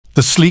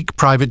The sleek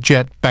private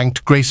jet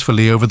banked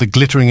gracefully over the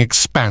glittering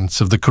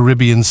expanse of the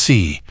Caribbean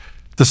Sea,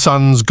 the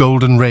sun's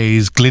golden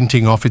rays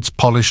glinting off its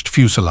polished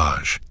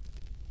fuselage.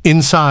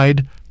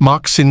 Inside,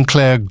 Mark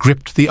Sinclair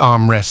gripped the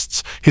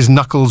armrests, his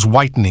knuckles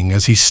whitening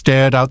as he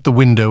stared out the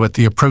window at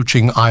the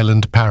approaching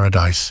island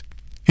paradise.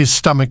 His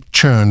stomach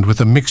churned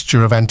with a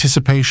mixture of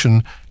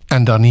anticipation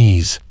and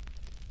unease.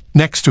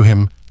 Next to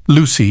him,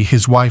 Lucy,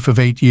 his wife of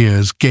 8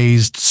 years,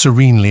 gazed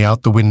serenely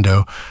out the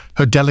window,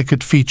 her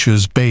delicate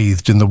features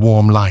bathed in the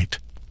warm light.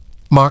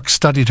 Mark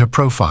studied her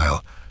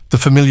profile, the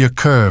familiar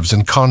curves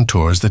and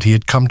contours that he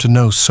had come to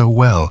know so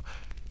well.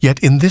 Yet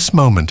in this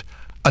moment,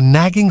 a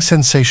nagging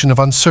sensation of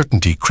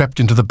uncertainty crept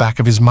into the back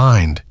of his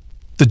mind.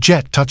 The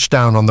jet touched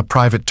down on the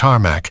private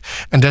tarmac,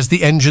 and as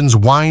the engines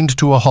whined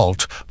to a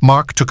halt,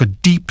 Mark took a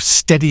deep,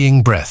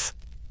 steadying breath.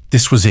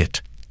 This was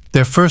it.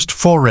 Their first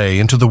foray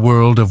into the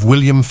world of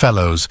William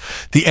Fellows,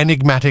 the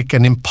enigmatic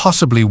and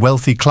impossibly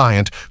wealthy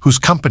client whose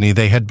company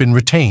they had been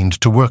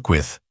retained to work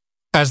with.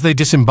 As they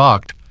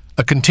disembarked,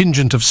 a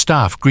contingent of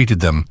staff greeted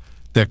them,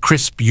 their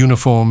crisp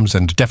uniforms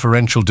and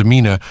deferential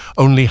demeanor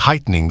only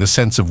heightening the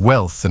sense of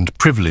wealth and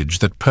privilege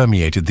that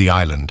permeated the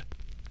island.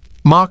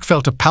 Mark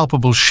felt a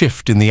palpable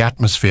shift in the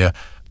atmosphere,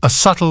 a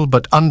subtle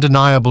but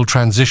undeniable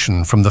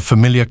transition from the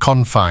familiar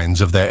confines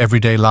of their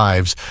everyday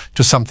lives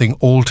to something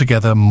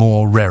altogether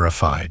more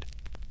rarefied.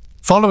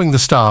 Following the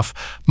staff,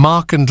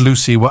 Mark and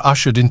Lucy were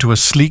ushered into a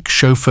sleek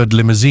chauffeured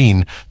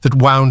limousine that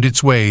wound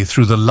its way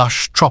through the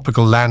lush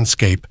tropical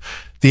landscape,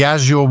 the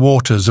azure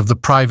waters of the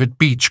private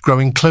beach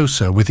growing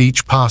closer with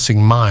each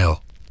passing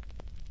mile.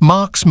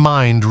 Mark's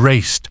mind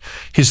raced,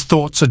 his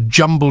thoughts a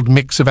jumbled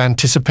mix of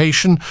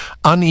anticipation,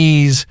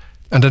 unease,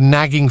 and a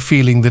nagging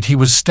feeling that he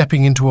was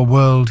stepping into a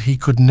world he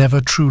could never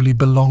truly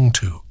belong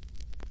to.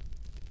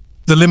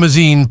 The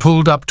limousine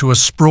pulled up to a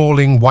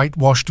sprawling,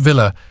 whitewashed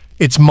villa,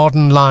 its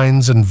modern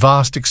lines and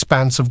vast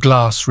expanse of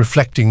glass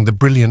reflecting the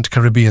brilliant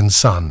Caribbean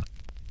sun.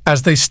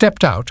 As they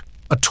stepped out,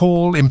 a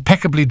tall,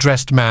 impeccably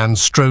dressed man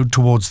strode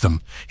towards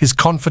them, his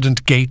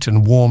confident gait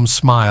and warm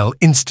smile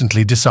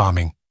instantly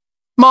disarming.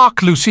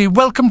 "Mark, Lucy,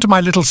 welcome to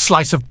my little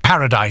slice of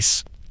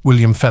paradise,"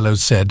 William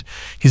Fellows said,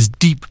 his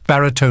deep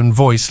baritone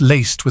voice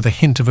laced with a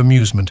hint of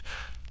amusement.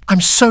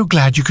 "I'm so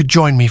glad you could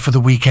join me for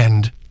the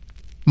weekend."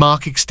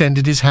 Mark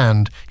extended his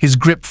hand, his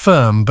grip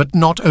firm but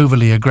not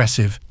overly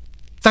aggressive.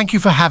 "Thank you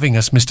for having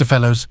us, Mr.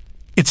 Fellows.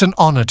 It's an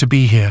honor to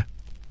be here."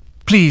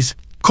 "Please,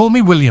 call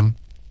me William,"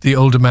 the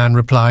older man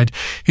replied,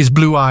 his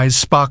blue eyes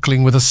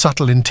sparkling with a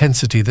subtle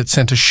intensity that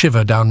sent a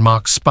shiver down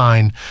Mark's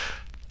spine.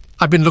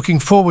 "I've been looking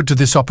forward to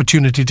this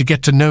opportunity to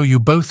get to know you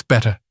both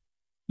better."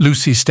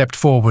 Lucy stepped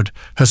forward,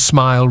 her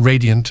smile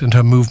radiant and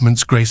her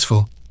movements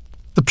graceful.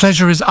 "The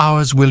pleasure is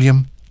ours,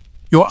 William.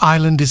 Your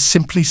island is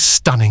simply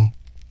stunning."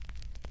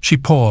 She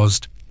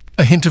paused,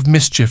 a hint of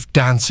mischief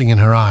dancing in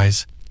her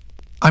eyes.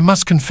 "I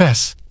must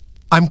confess,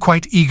 I'm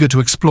quite eager to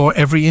explore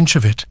every inch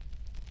of it."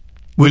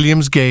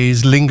 William's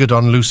gaze lingered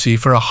on Lucy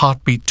for a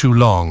heartbeat too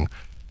long,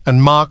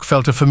 and Mark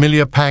felt a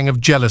familiar pang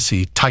of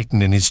jealousy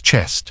tighten in his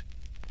chest.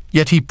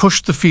 Yet he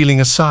pushed the feeling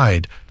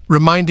aside,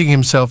 reminding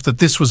himself that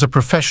this was a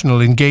professional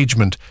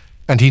engagement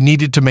and he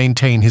needed to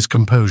maintain his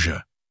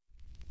composure.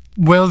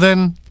 "Well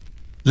then,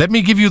 let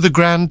me give you the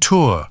grand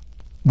tour,"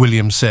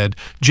 William said,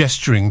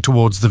 gesturing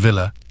towards the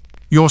villa.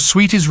 "Your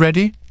suite is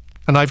ready,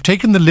 and I've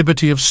taken the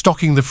liberty of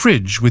stocking the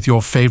fridge with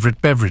your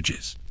favorite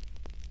beverages."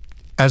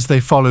 As they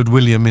followed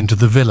William into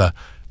the villa,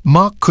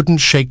 Mark couldn't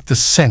shake the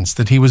sense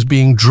that he was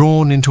being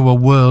drawn into a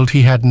world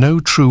he had no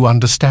true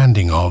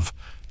understanding of,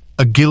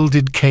 a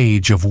gilded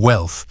cage of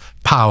wealth,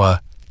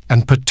 power,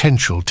 and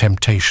potential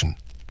temptation.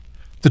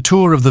 The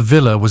tour of the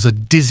villa was a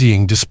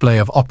dizzying display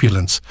of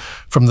opulence,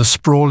 from the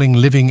sprawling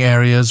living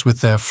areas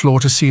with their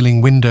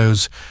floor-to-ceiling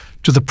windows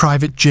to the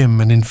private gym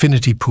and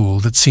infinity pool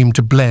that seemed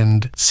to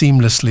blend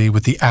seamlessly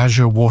with the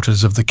azure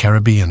waters of the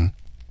Caribbean.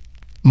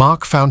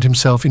 Mark found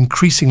himself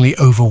increasingly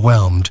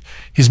overwhelmed,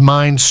 his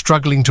mind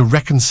struggling to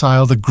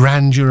reconcile the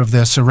grandeur of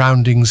their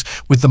surroundings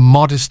with the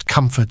modest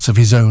comforts of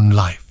his own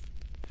life.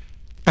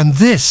 "And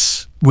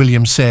this,"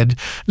 William said,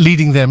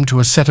 leading them to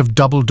a set of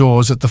double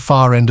doors at the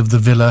far end of the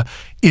villa,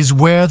 "is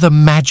where the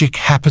magic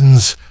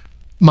happens.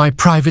 My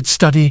private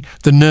study,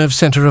 the nerve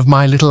center of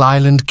my little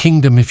island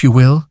kingdom, if you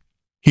will."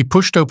 He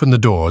pushed open the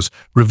doors,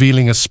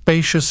 revealing a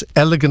spacious,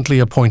 elegantly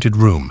appointed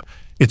room,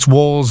 its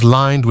walls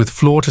lined with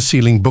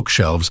floor-to-ceiling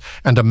bookshelves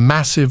and a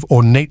massive,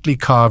 ornately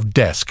carved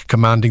desk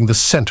commanding the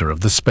center of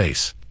the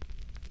space.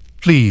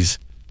 "Please,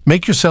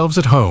 make yourselves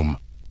at home,"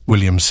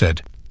 William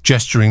said,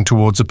 gesturing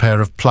towards a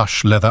pair of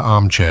plush leather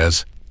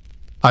armchairs.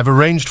 "I've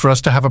arranged for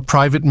us to have a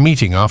private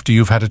meeting after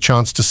you've had a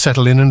chance to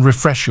settle in and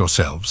refresh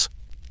yourselves."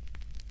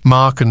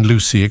 Mark and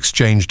Lucy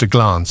exchanged a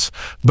glance,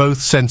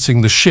 both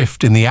sensing the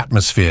shift in the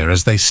atmosphere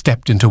as they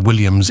stepped into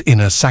William's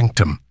inner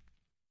sanctum.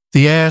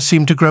 The air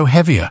seemed to grow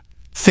heavier,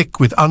 thick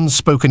with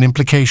unspoken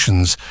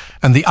implications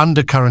and the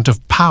undercurrent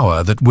of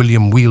power that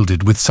William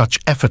wielded with such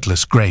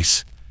effortless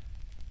grace.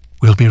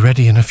 "We'll be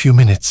ready in a few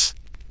minutes,"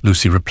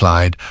 Lucy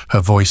replied, her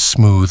voice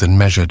smooth and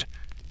measured.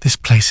 "This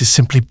place is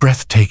simply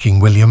breathtaking,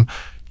 William.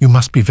 You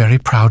must be very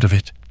proud of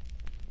it."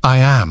 I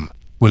am,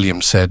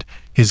 William said,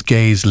 his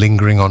gaze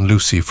lingering on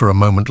Lucy for a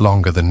moment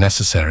longer than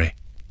necessary.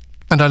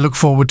 And I look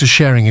forward to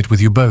sharing it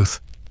with you both.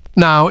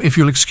 Now, if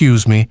you'll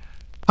excuse me,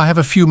 I have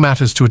a few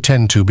matters to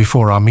attend to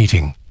before our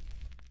meeting.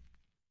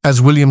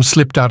 As William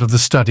slipped out of the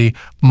study,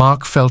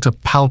 Mark felt a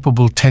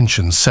palpable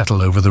tension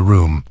settle over the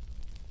room.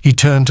 He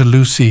turned to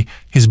Lucy,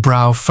 his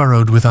brow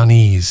furrowed with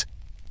unease.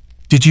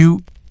 Did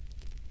you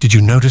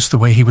notice the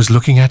way he was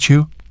looking at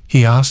you?"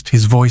 he asked,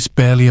 his voice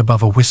barely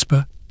above a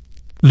whisper.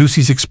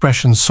 Lucy's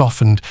expression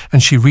softened,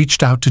 and she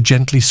reached out to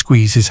gently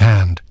squeeze his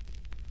hand.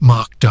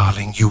 "Mark,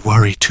 darling, you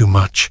worry too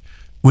much.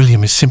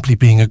 William is simply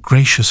being a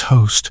gracious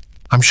host.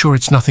 I'm sure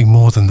it's nothing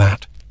more than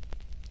that."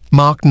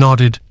 Mark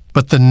nodded,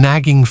 but the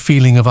nagging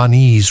feeling of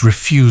unease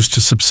refused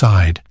to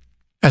subside.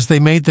 As they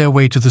made their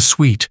way to the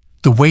suite,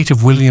 the weight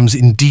of William's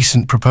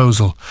indecent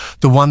proposal,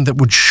 the one that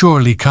would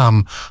surely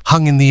come,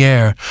 hung in the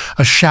air,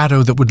 a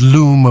shadow that would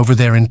loom over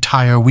their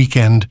entire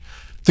weekend.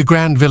 The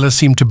grand villa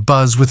seemed to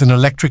buzz with an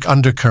electric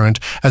undercurrent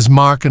as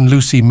Mark and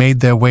Lucy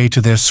made their way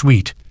to their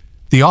suite.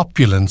 The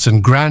opulence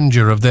and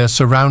grandeur of their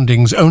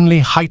surroundings only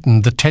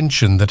heightened the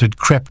tension that had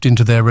crept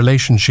into their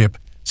relationship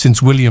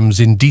since William's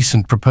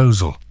indecent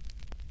proposal.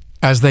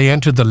 As they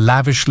entered the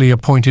lavishly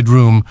appointed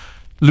room,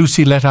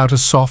 Lucy let out a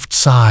soft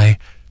sigh,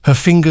 her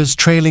fingers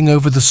trailing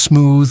over the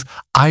smooth,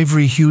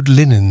 ivory-hued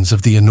linens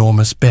of the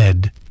enormous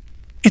bed.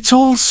 "It's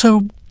all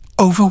so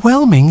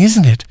overwhelming,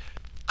 isn't it?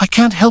 I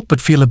can't help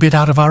but feel a bit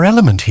out of our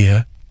element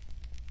here."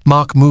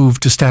 Mark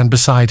moved to stand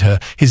beside her,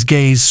 his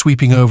gaze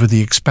sweeping over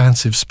the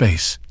expansive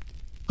space.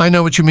 "I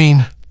know what you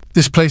mean.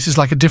 This place is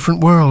like a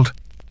different world,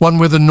 one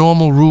where the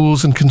normal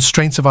rules and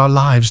constraints of our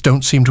lives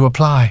don't seem to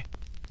apply."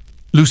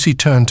 Lucy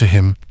turned to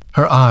him,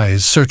 her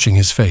eyes searching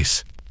his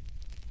face.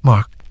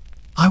 "Mark,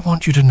 I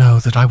want you to know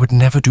that I would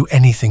never do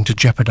anything to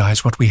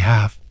jeopardize what we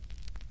have.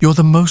 You're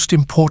the most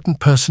important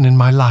person in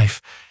my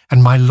life,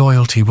 and my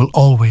loyalty will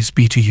always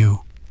be to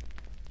you."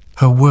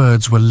 Her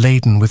words were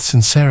laden with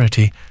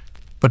sincerity,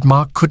 but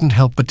Mark couldn't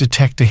help but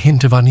detect a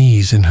hint of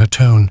unease in her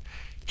tone.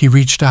 He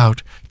reached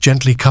out,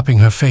 gently cupping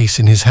her face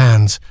in his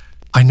hands.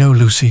 "I know,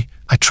 Lucy.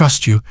 I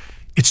trust you.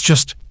 It's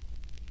just—"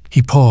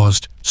 He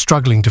paused,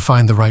 struggling to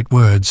find the right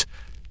words.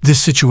 "This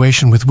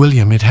situation with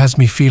William, it has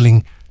me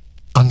feeling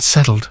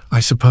unsettled, I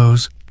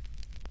suppose."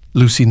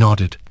 Lucy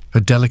nodded, her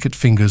delicate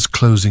fingers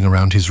closing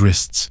around his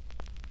wrists.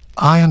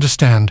 "I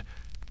understand,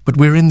 but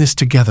we're in this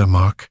together,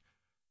 Mark.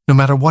 No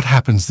matter what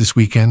happens this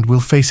weekend, we'll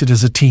face it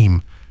as a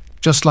team,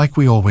 just like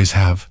we always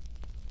have."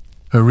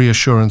 Her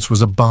reassurance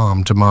was a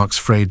balm to Mark's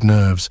frayed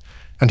nerves,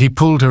 and he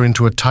pulled her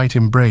into a tight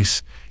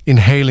embrace,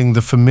 inhaling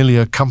the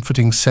familiar,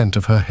 comforting scent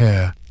of her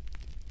hair.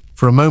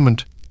 For a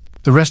moment,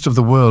 the rest of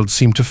the world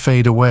seemed to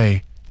fade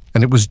away,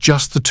 and it was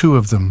just the two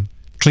of them,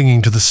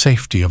 clinging to the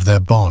safety of their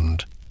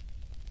bond.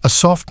 A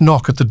soft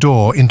knock at the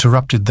door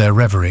interrupted their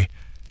reverie,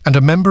 and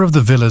a member of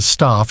the villa's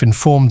staff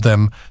informed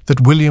them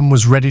that William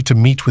was ready to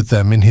meet with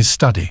them in his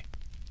study.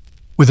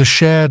 With a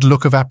shared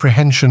look of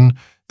apprehension,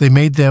 they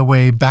made their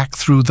way back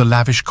through the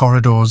lavish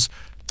corridors,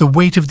 the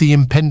weight of the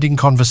impending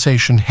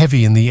conversation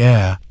heavy in the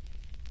air.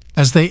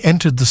 As they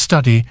entered the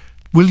study,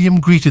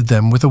 William greeted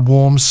them with a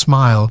warm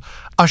smile,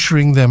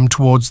 ushering them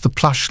towards the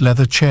plush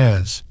leather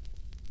chairs.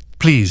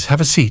 "Please,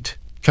 have a seat.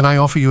 Can I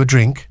offer you a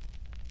drink?"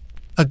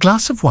 "A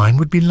glass of wine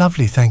would be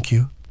lovely, thank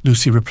you,"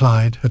 Lucy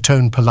replied, her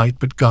tone polite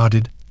but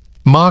guarded.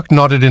 Mark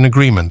nodded in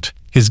agreement,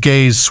 his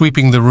gaze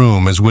sweeping the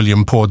room as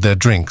William poured their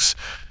drinks.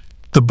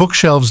 The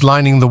bookshelves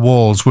lining the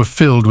walls were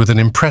filled with an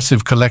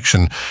impressive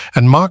collection,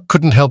 and Mark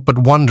couldn't help but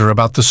wonder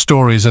about the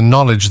stories and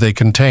knowledge they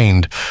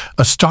contained,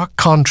 a stark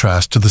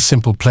contrast to the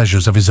simple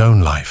pleasures of his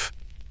own life.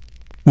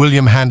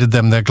 William handed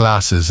them their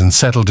glasses and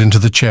settled into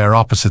the chair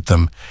opposite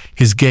them,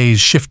 his gaze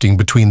shifting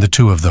between the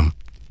two of them.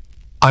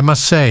 "I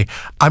must say,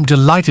 I'm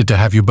delighted to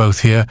have you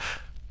both here.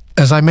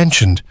 As I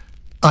mentioned,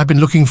 I've been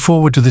looking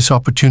forward to this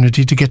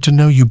opportunity to get to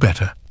know you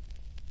better."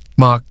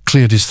 Mark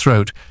cleared his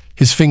throat,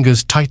 his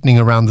fingers tightening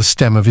around the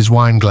stem of his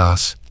wine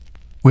glass.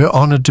 "We're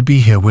honored to be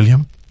here,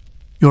 William.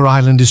 Your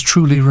island is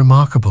truly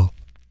remarkable."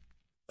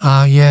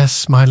 "Ah,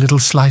 yes, my little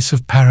slice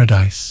of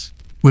paradise,"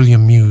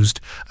 William mused,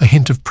 a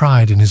hint of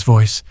pride in his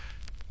voice.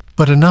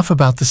 "But enough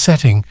about the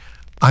setting.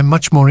 I'm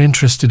much more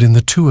interested in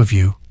the two of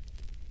you."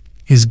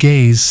 His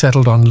gaze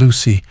settled on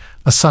Lucy,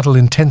 a subtle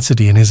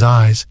intensity in his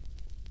eyes.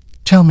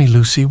 "Tell me,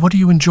 Lucy, what do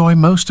you enjoy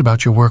most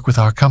about your work with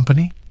our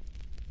company?"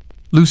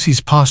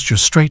 Lucy's posture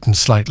straightened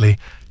slightly,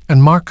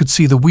 and Mark could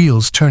see the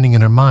wheels turning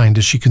in her mind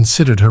as she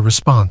considered her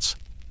response.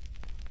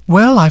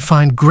 "Well, I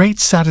find great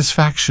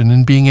satisfaction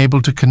in being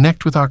able to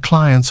connect with our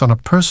clients on a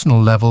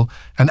personal level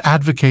and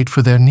advocate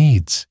for their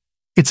needs.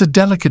 It's a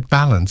delicate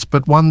balance,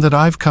 but one that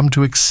I've come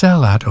to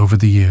excel at over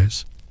the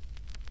years."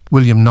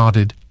 William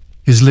nodded,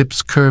 his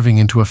lips curving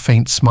into a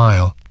faint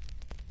smile.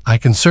 "I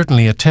can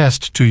certainly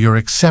attest to your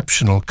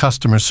exceptional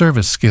customer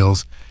service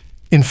skills.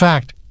 In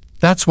fact,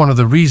 that's one of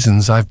the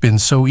reasons I've been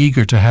so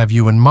eager to have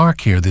you and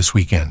Mark here this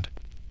weekend."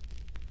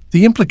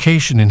 The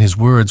implication in his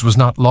words was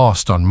not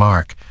lost on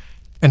Mark,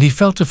 and he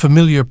felt a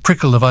familiar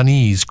prickle of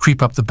unease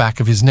creep up the back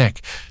of his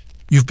neck.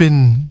 "You've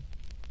been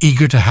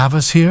eager to have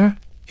us here?"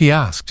 he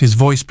asked, his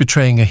voice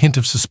betraying a hint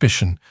of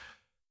suspicion.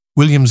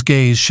 William's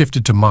gaze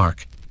shifted to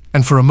Mark,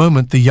 and for a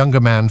moment the younger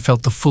man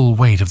felt the full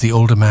weight of the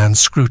older man's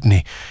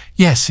scrutiny.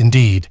 Yes,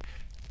 indeed.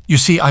 You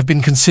see, I've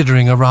been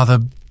considering a rather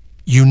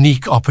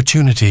unique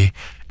opportunity,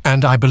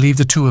 and I believe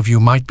the two of you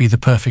might be the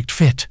perfect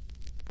fit.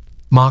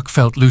 Mark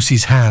felt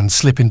Lucy's hand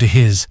slip into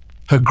his,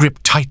 her grip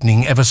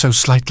tightening ever so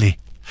slightly.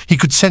 He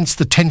could sense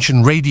the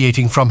tension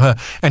radiating from her,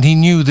 and he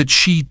knew that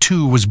she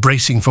too was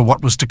bracing for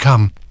what was to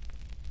come.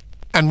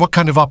 "And what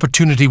kind of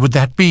opportunity would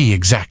that be,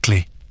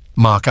 exactly?"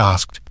 Mark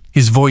asked,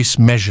 his voice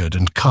measured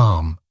and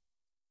calm.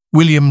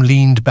 William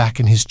leaned back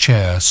in his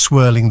chair,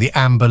 swirling the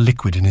amber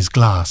liquid in his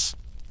glass.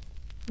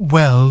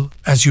 "Well,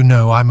 as you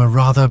know, I'm a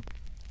rather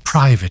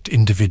private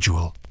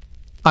individual.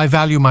 I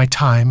value my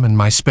time and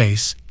my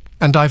space,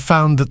 and I've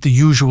found that the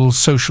usual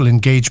social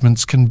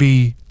engagements can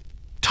be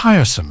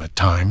tiresome at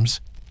times."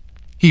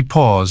 He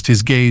paused,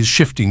 his gaze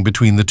shifting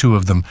between the two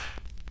of them.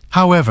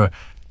 "However,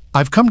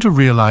 I've come to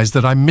realize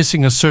that I'm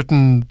missing a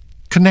certain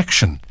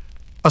connection,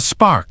 a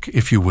spark,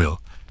 if you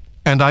will,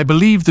 and I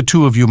believe the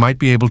two of you might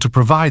be able to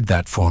provide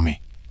that for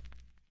me."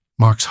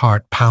 Mark's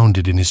heart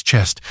pounded in his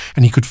chest,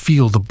 and he could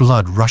feel the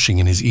blood rushing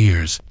in his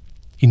ears.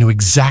 He knew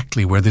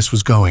exactly where this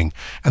was going,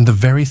 and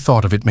the very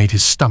thought of it made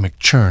his stomach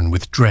churn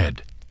with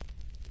dread.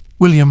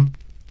 "William,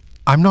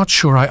 I'm not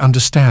sure I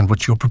understand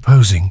what you're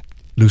proposing,"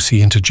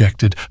 Lucy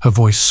interjected, her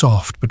voice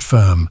soft but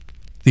firm.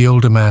 The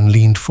older man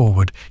leaned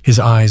forward, his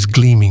eyes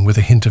gleaming with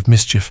a hint of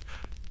mischief.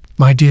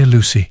 "My dear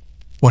Lucy,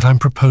 what I'm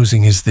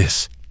proposing is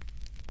this.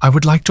 I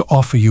would like to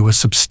offer you a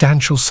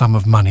substantial sum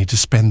of money to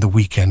spend the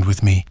weekend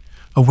with me,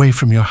 away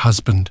from your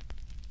husband."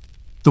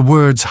 The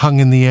words hung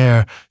in the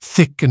air,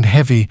 thick and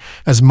heavy,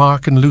 as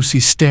Mark and Lucy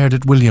stared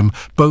at William,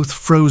 both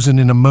frozen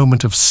in a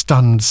moment of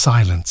stunned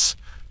silence.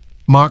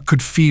 Mark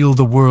could feel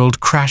the world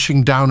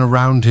crashing down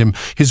around him,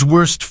 his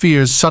worst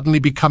fears suddenly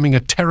becoming a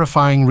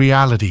terrifying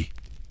reality.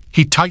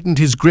 He tightened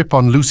his grip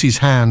on Lucy's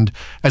hand,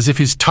 as if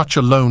his touch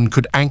alone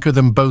could anchor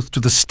them both to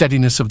the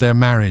steadiness of their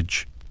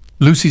marriage.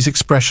 Lucy's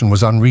expression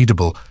was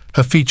unreadable,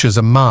 her features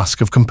a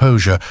mask of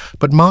composure,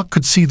 but Mark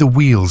could see the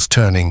wheels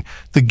turning,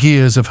 the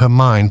gears of her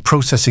mind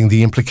processing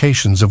the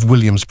implications of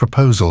William's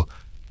proposal.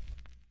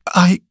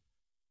 I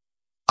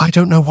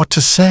don't know what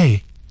to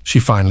say," she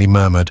finally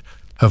murmured,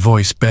 her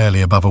voice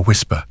barely above a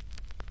whisper.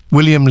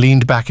 William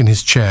leaned back in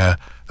his chair,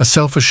 a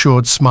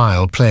self-assured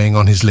smile playing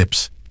on his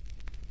lips.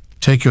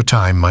 "Take your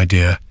time, my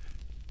dear.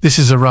 This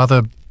is a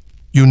rather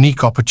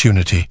unique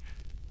opportunity,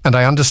 and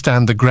I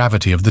understand the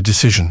gravity of the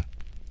decision."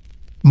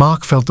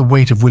 Mark felt the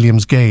weight of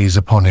William's gaze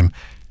upon him,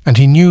 and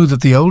he knew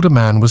that the older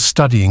man was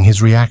studying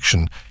his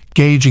reaction,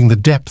 gauging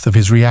the depth of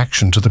his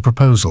reaction to the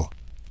proposal.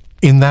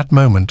 In that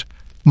moment,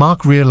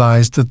 Mark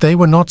realized that they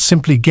were not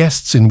simply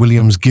guests in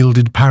William's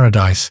gilded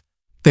paradise.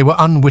 They were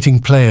unwitting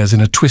players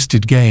in a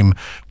twisted game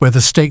where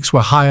the stakes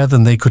were higher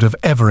than they could have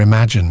ever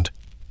imagined.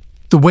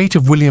 The weight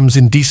of William's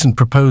indecent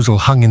proposal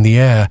hung in the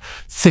air,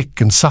 thick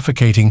and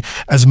suffocating,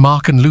 as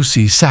Mark and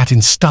Lucy sat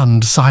in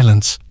stunned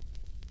silence.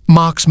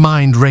 Mark's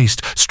mind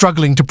raced,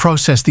 struggling to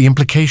process the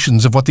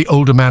implications of what the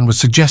older man was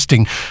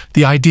suggesting,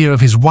 the idea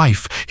of his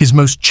wife, his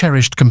most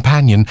cherished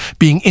companion,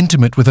 being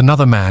intimate with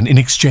another man in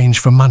exchange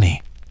for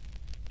money.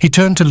 He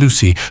turned to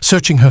Lucy,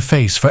 searching her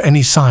face for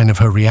any sign of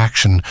her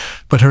reaction,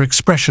 but her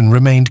expression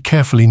remained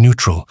carefully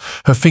neutral,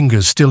 her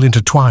fingers still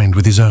intertwined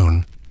with his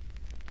own.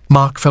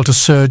 Mark felt a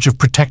surge of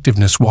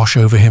protectiveness wash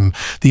over him,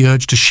 the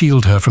urge to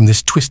shield her from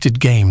this twisted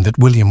game that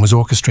William was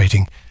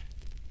orchestrating.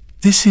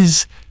 "This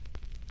is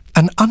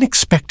an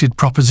unexpected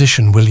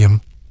proposition, William,"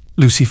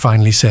 Lucy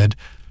finally said,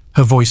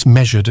 her voice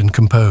measured and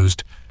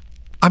composed.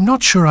 "I'm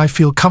not sure I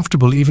feel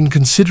comfortable even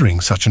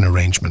considering such an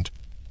arrangement."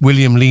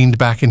 William leaned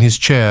back in his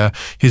chair,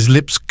 his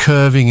lips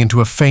curving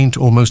into a faint,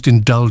 almost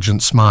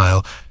indulgent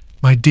smile.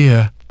 "My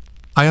dear,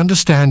 I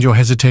understand your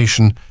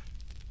hesitation.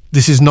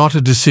 This is not a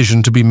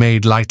decision to be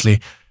made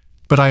lightly,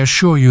 but I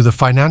assure you the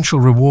financial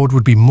reward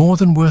would be more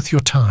than worth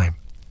your time."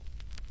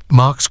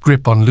 Mark's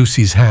grip on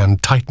Lucy's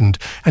hand tightened,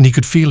 and he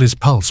could feel his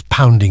pulse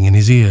pounding in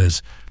his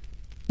ears.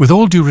 "With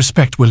all due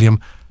respect, William,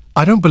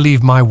 I don't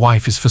believe my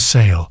wife is for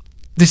sale.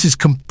 This is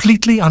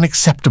completely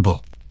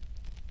unacceptable."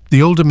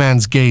 The older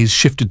man's gaze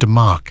shifted to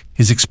Mark,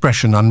 his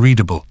expression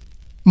unreadable.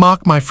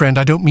 "Mark, my friend,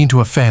 I don't mean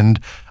to offend.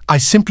 I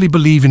simply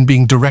believe in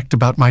being direct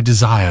about my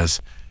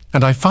desires,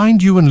 and I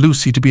find you and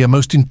Lucy to be a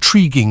most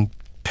intriguing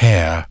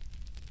pair."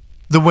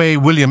 The way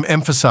William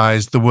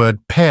emphasized the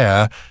word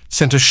pair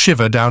sent a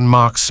shiver down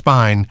Mark's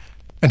spine,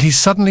 and he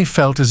suddenly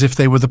felt as if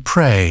they were the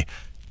prey,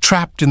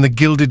 trapped in the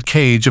gilded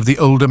cage of the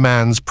older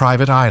man's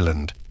private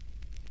island.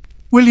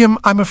 "William,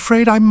 I'm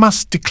afraid I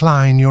must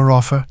decline your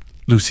offer,"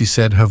 Lucy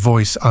said, her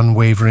voice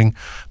unwavering.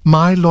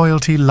 "My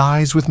loyalty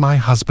lies with my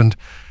husband,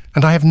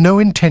 and I have no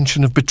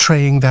intention of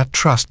betraying that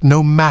trust,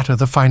 no matter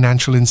the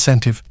financial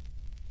incentive."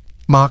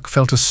 Mark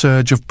felt a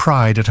surge of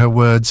pride at her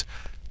words,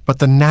 but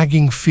the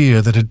nagging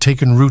fear that had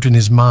taken root in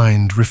his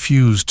mind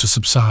refused to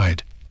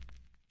subside.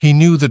 He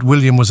knew that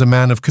William was a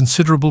man of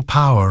considerable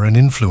power and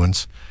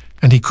influence,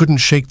 and he couldn't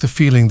shake the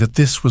feeling that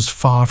this was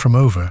far from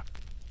over.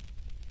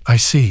 "I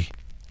see,"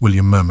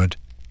 William murmured,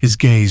 his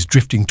gaze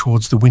drifting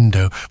towards the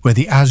window where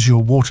the azure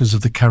waters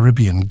of the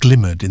Caribbean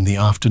glimmered in the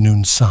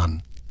afternoon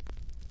sun.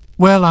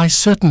 "Well, I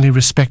certainly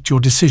respect your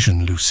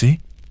decision, Lucy,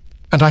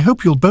 and I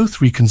hope you'll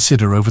both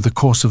reconsider over the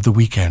course of the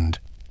weekend.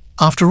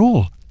 After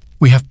all,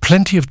 we have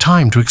plenty of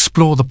time to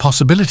explore the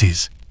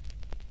possibilities."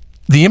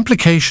 The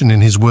implication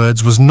in his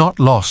words was not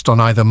lost on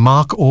either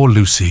Mark or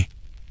Lucy,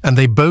 and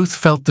they both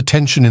felt the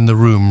tension in the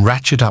room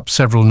ratchet up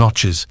several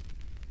notches.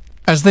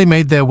 As they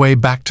made their way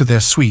back to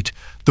their suite,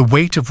 the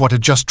weight of what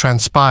had just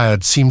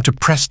transpired seemed to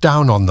press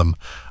down on them,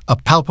 a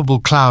palpable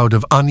cloud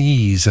of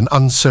unease and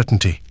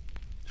uncertainty.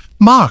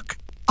 "Mark,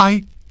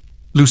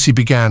 Lucy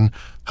began,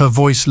 her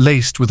voice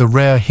laced with a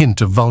rare hint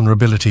of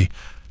vulnerability.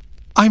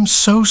 "I'm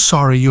so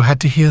sorry you had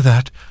to hear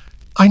that.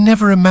 I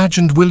never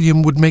imagined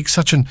William would make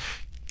such an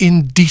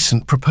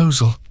indecent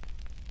proposal."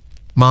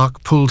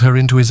 Mark pulled her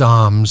into his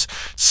arms,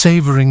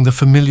 savoring the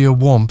familiar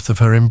warmth of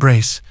her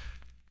embrace.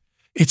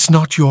 "It's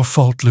not your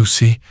fault,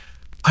 Lucy.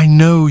 I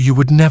know you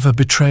would never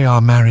betray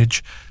our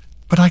marriage,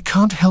 but I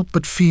can't help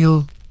but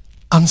feel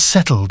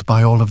unsettled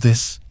by all of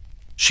this."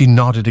 She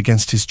nodded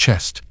against his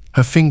chest,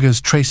 her fingers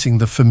tracing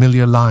the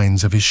familiar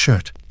lines of his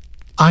shirt.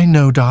 "I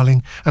know,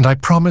 darling, and I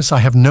promise I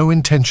have no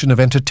intention of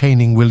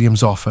entertaining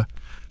William's offer.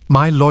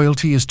 My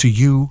loyalty is to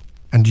you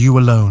and you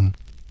alone."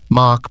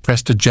 Mark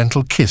pressed a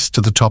gentle kiss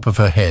to the top of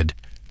her head,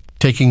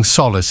 taking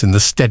solace in the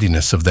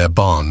steadiness of their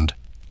bond.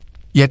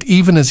 Yet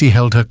even as he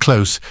held her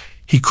close,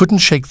 he couldn't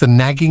shake the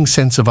nagging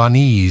sense of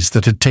unease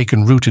that had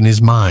taken root in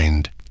his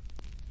mind.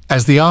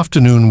 As the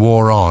afternoon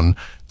wore on,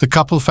 the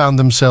couple found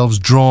themselves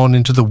drawn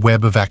into the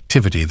web of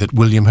activity that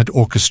William had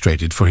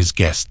orchestrated for his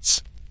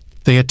guests.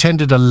 They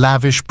attended a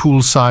lavish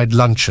poolside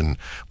luncheon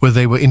where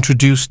they were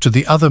introduced to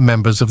the other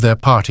members of their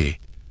party,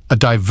 a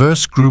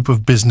diverse group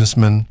of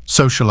businessmen,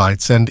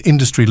 socialites, and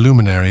industry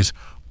luminaries,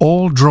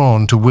 all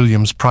drawn to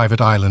William's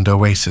private island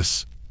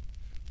oasis.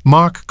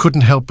 Mark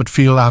couldn't help but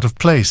feel out of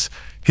place,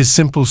 his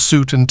simple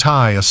suit and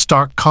tie a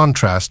stark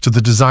contrast to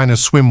the designer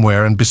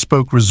swimwear and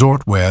bespoke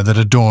resort wear that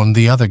adorned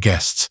the other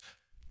guests.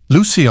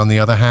 Lucy, on the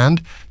other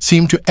hand,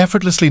 seemed to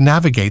effortlessly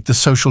navigate the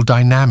social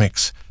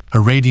dynamics, her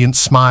radiant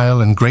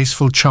smile and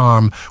graceful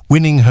charm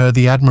winning her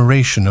the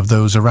admiration of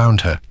those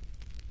around her.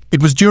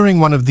 It was during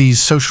one of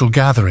these social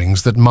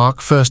gatherings that Mark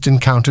first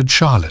encountered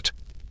Charlotte,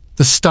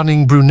 the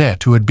stunning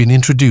brunette who had been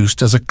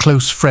introduced as a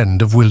close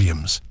friend of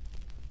William's.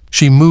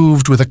 She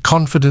moved with a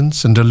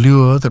confidence and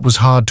allure that was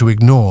hard to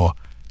ignore,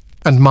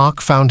 and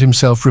Mark found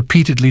himself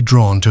repeatedly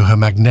drawn to her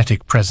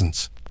magnetic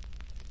presence.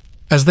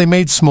 As they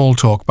made small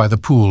talk by the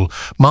pool,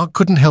 Mark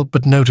couldn't help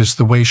but notice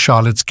the way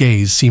Charlotte's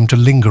gaze seemed to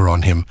linger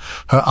on him,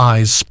 her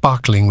eyes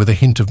sparkling with a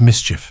hint of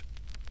mischief.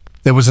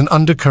 There was an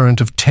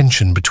undercurrent of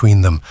tension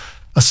between them,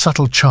 a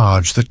subtle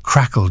charge that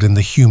crackled in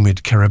the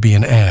humid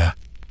Caribbean air.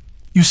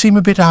 "You seem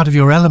a bit out of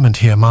your element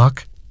here,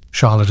 Mark,"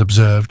 Charlotte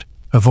observed,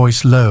 her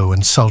voice low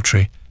and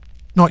sultry.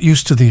 "Not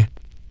used to the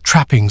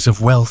trappings of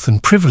wealth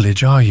and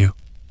privilege, are you?"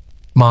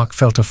 Mark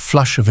felt a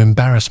flush of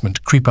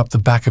embarrassment creep up the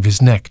back of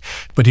his neck,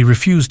 but he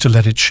refused to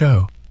let it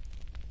show.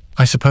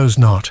 "I suppose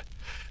not.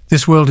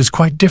 This world is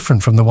quite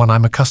different from the one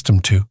I'm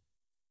accustomed to."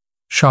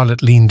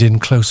 Charlotte leaned in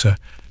closer,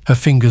 her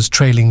fingers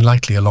trailing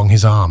lightly along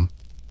his arm.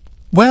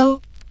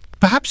 "Well,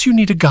 perhaps you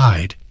need a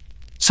guide.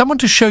 Someone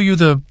to show you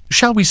the,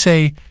 shall we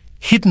say,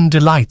 hidden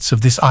delights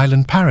of this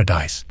island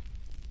paradise."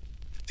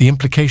 The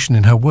implication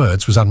in her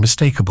words was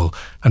unmistakable,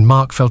 and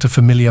Mark felt a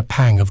familiar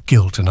pang of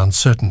guilt and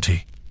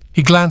uncertainty.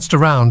 He glanced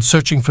around,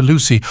 searching for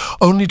Lucy,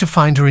 only to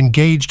find her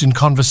engaged in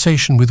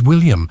conversation with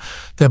William,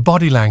 their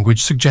body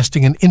language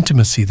suggesting an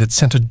intimacy that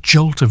sent a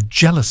jolt of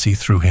jealousy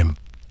through him.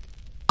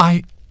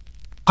 I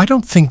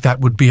don't think that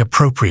would be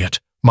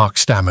appropriate," Mark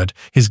stammered,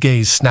 his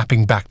gaze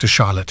snapping back to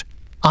Charlotte.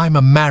 "I'm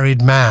a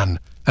married man,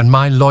 and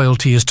my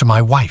loyalty is to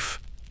my wife."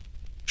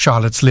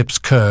 Charlotte's lips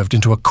curved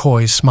into a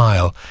coy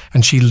smile,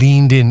 and she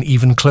leaned in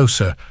even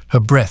closer,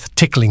 her breath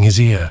tickling his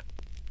ear.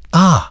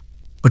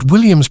 But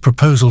William's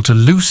proposal to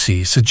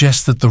Lucy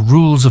suggests that the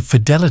rules of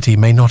fidelity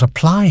may not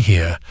apply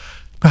here.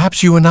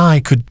 Perhaps you and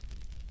I could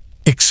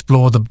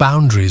explore the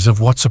boundaries of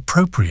what's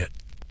appropriate."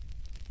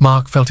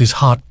 Mark felt his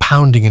heart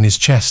pounding in his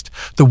chest,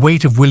 the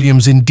weight of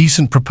William's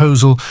indecent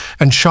proposal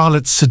and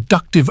Charlotte's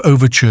seductive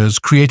overtures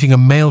creating a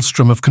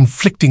maelstrom of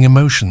conflicting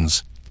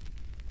emotions.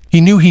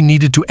 He knew he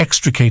needed to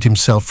extricate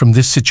himself from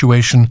this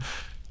situation,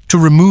 to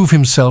remove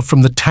himself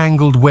from the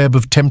tangled web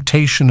of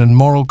temptation and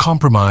moral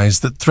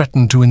compromise that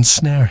threatened to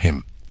ensnare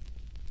him.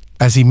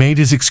 As he made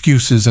his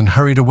excuses and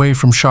hurried away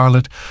from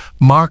Charlotte,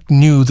 Mark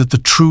knew that the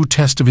true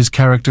test of his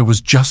character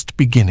was just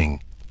beginning.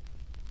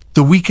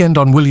 The weekend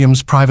on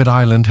William's private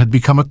island had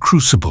become a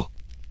crucible,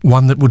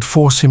 one that would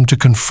force him to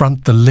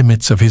confront the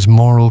limits of his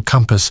moral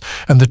compass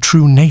and the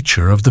true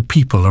nature of the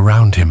people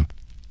around him.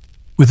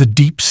 With a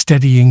deep,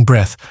 steadying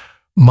breath,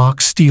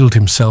 Mark steeled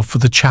himself for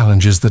the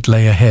challenges that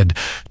lay ahead,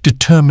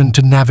 determined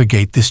to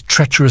navigate this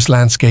treacherous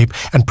landscape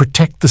and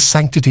protect the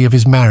sanctity of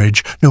his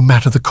marriage no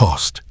matter the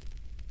cost.